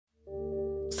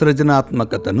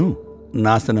సృజనాత్మకతను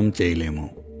నాశనం చేయలేము.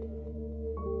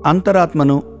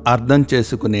 అంతరాత్మను అర్థం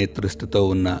చేసుకునే దృష్టితో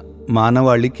ఉన్న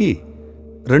మానవాళికి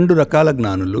 2 రకాల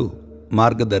జ్ఞానులు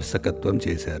మార్గదర్శకత్వం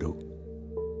చేశారు.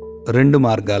 2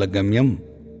 మార్గాల గమ్యం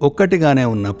ఒక్కటిగానే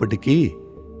ఉన్నప్పటికీ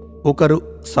ఒకరు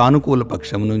సానుకూల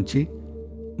పక్షం నుంచి,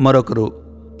 మరొకరు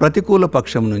ప్రతికూల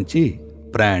పక్షం నుంచి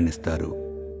ప్రయాణిస్తారు.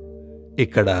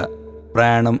 ఇక్కడ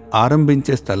ప్రయాణం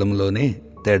ఆరంభించే స్థలంలోనే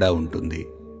తేడా ఉంటుంది.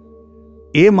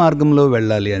 ఏ మార్గంలో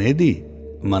వెళ్ళాలి అనేది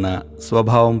మన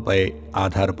స్వభావంపై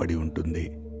ఆధారపడి ఉంటుంది.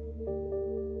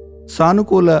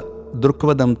 సానుకూల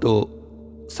దృక్పథంతో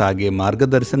సాగే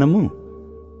మార్గదర్శనము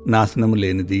నాశనము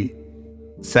లేనిది,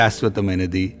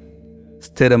 శాశ్వతమైనది,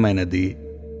 స్థిరమైనది,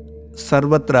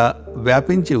 సర్వత్రా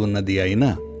వ్యాపించి ఉన్నది అయిన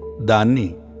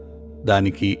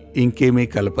దానికి ఇంకేమీ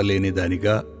కలపలేని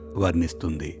దానిగా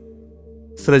వర్ణిస్తుంది.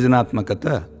 సృజనాత్మకత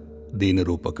దీని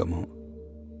రూపకము.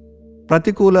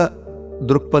 ప్రతికూల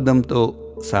దృక్పథంతో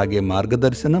సాగే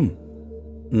మార్గదర్శనం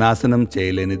నాశనం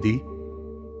చేయలేనిది,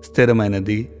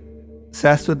 స్థిరమైనది,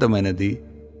 శాశ్వతమైనది,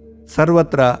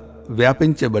 సర్వత్రా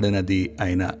వ్యాపించబడినది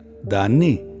అయిన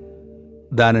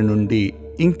దాని నుండి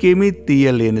ఇంకేమీ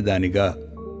తీయలేని దానిగా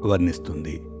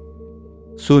వర్ణిస్తుంది.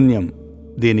 శూన్యం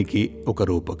దీనికి ఒక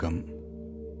రూపకం.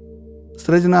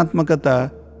 సృజనాత్మకత,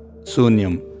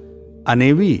 శూన్యం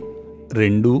అనేవి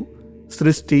రెండూ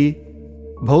సృష్టి,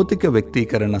 భౌతిక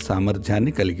వ్యక్తీకరణ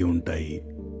సామర్థ్యాన్ని కలిగి ఉంటాయి.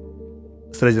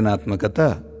 సృజనాత్మకత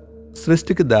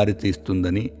సృష్టికి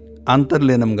దారితీస్తుందని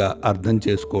అంతర్లీనంగా అర్థం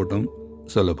చేసుకోవటం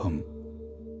సులభం.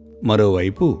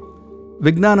 మరోవైపు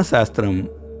విజ్ఞాన శాస్త్రం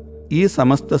ఈ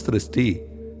సమస్త సృష్టి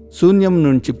శూన్యం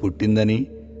నుంచి పుట్టిందని,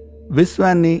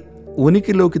 విశ్వాన్ని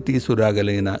ఉనికిలోకి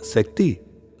తీసుకురాగలిగిన శక్తి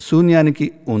శూన్యానికి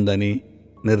ఉందని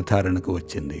నిర్ధారణకు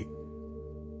వచ్చింది.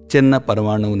 చిన్న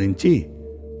పరమాణువు నుంచి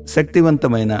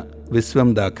శక్తివంతమైన విశ్వం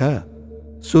దాకా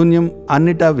శూన్యం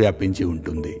అన్నిటా వ్యాపించి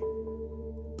ఉంటుంది.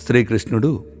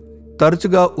 శ్రీకృష్ణుడు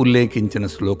తరచుగా ఉల్లేఖించిన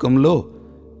శ్లోకంలో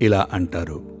ఇలా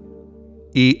అంటారు: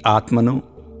 ఈ ఆత్మను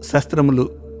శస్త్రములు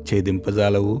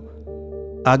ఛేదింపజాలవు,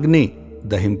 అగ్ని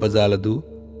దహింపజాలదు,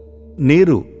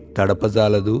 నీరు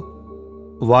తడపజాలదు,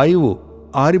 వాయువు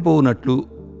ఆరిపోవునట్లు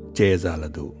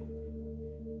చేయజాలదు.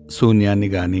 శూన్యాన్ని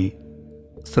గాని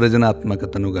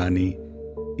సృజనాత్మకతను గాని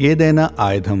ఏదైనా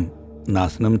ఆయుధం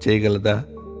నాశనం చేయగలదా?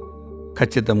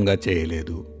 ఖచ్చితంగా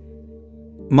చేయలేదు.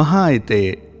 మహా అయితే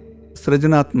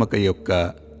సృజనాత్మక యొక్క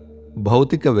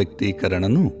భౌతిక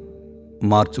వ్యక్తీకరణను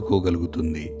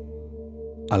మార్చుకోగలుగుతుంది.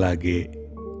 అలాగే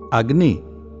అగ్ని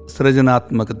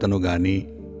సృజనాత్మకతను గాని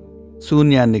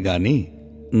శూన్యాన్ని గాని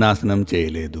నాశనం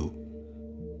చేయలేదు.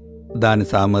 దాని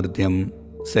సామర్థ్యం,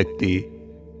 శక్తి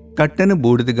కట్టెను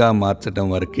బూడిదిగా మార్చటం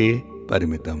వరకే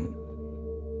పరిమితం.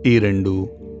 ఈ రెండు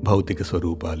భౌతిక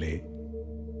స్వరూపాలే.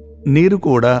 నీరు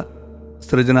కూడా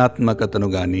సృజనాత్మకతను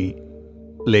గాని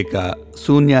లేక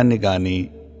శూన్యాన్ని గాని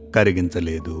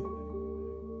కరిగించలేదు.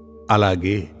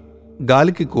 అలాగే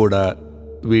గాలికి కూడా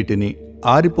వీటిని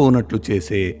ఆరిపోనట్లు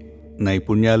చేసే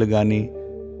నైపుణ్యాలు గాని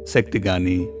శక్తి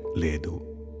గాని లేదు.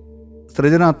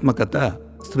 సృజనాత్మకత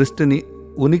సృష్టిని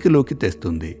ఉనికిలోకి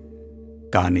తెస్తుంది,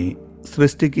 కానీ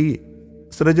సృష్టికి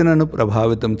సృజనను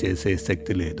ప్రభావితం చేసే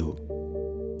శక్తి లేదు.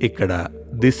 ఇక్కడ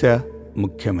దిశ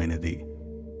ముఖ్యమైనది.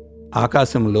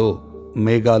 ఆకాశంలో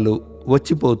మేఘాలు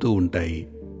వచ్చిపోతూ ఉంటాయి,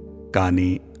 కానీ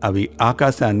అవి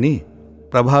ఆకాశాన్ని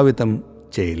ప్రభావితం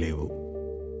చేయలేవు.